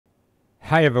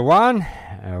Hi everyone,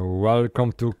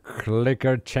 welcome to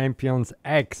Clicker Champions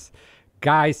X.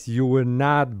 Guys, you will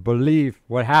not believe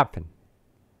what happened.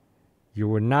 You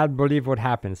will not believe what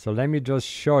happened. So let me just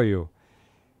show you.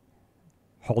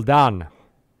 Hold on.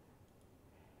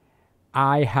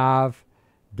 I have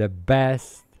the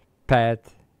best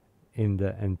pet in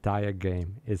the entire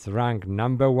game. It's ranked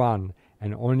 #1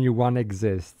 and only one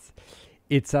exists.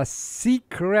 It's a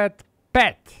secret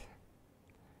pet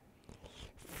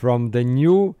from the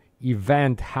new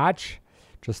event hatch.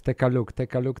 Just take a look,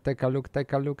 take a look, take a look,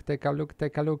 take a look, take a look,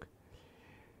 take a look.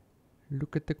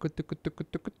 Look at the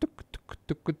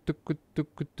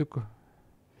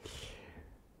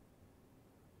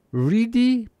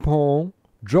RidiPwn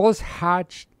just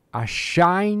hatched a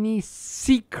shiny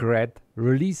secret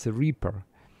release Reaper.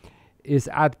 Is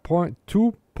at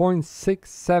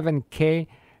 2.67k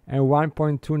and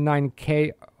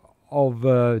 1.29k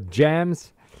of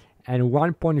gems and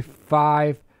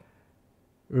 1.5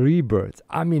 rebirths.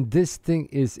 I mean, this thing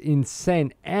is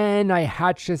insane, and I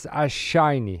hatches a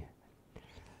shiny.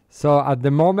 So at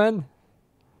the moment,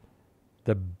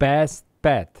 the best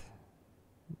pet.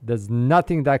 There's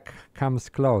nothing that comes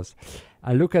close.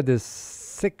 And look at these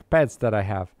sick pets that I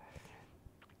have.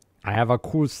 I have a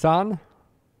cool sun,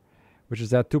 which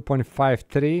is at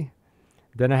 2.53.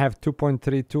 Then I have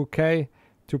 2.32k,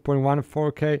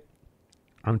 2.14k.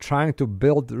 I'm trying to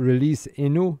build release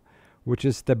Inu, which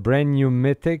is the brand new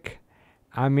mythic.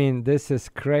 I mean, this is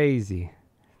crazy.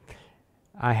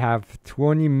 I have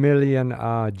 20 million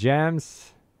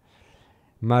gems.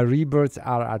 My rebirths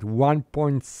are at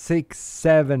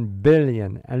 1.67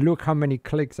 billion. And look how many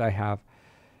clicks I have.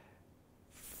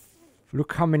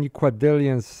 Look how many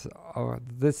quadrillions.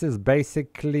 This is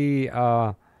basically,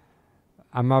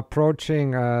 I'm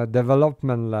approaching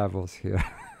development levels here.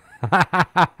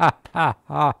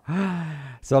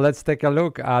 So let's take a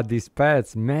look at these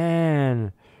pets.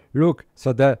 Man, look,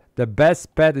 so the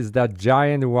best pet is that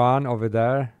giant one over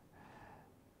there.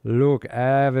 Look,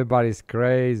 everybody's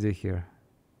crazy here.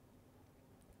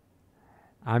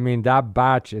 I mean, that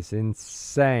batch is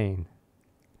insane.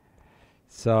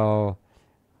 So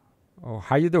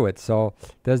how you do it? So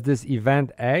there's this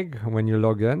event egg when you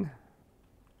log in,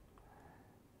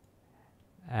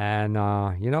 and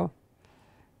you know,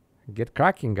 get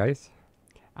cracking, guys.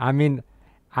 I mean,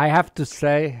 I have to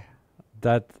say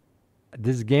that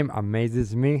this game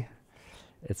amazes me.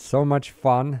 It's so much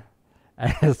fun,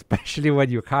 especially when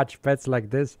you catch pets like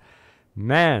this.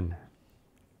 Man,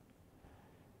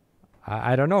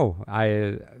 I don't know.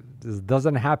 This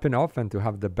doesn't happen often to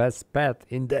have the best pet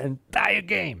in the entire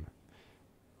game.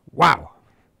 Wow.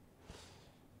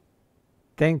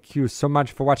 Thank you so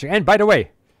much for watching. And by the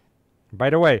way,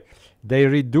 they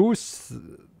reduce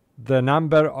the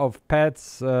number of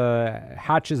pets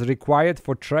hatches required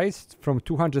for trace from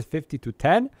 250 to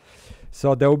 10.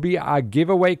 So there will be a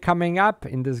giveaway coming up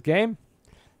in this game.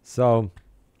 So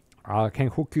I can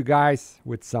hook you guys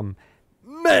with some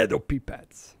mad OP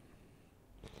pets.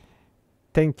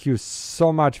 Thank you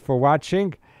so much for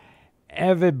watching.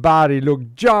 Everybody,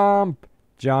 look, jump,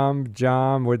 jump,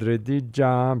 jump with Ridi,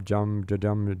 jump, jump,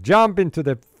 jump, jump into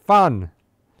the fun.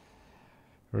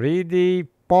 RidiPwn,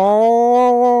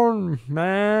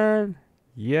 man.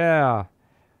 Yeah.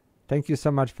 Thank you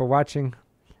so much for watching.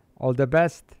 All the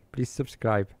best. Please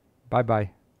subscribe.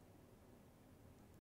 Bye-bye.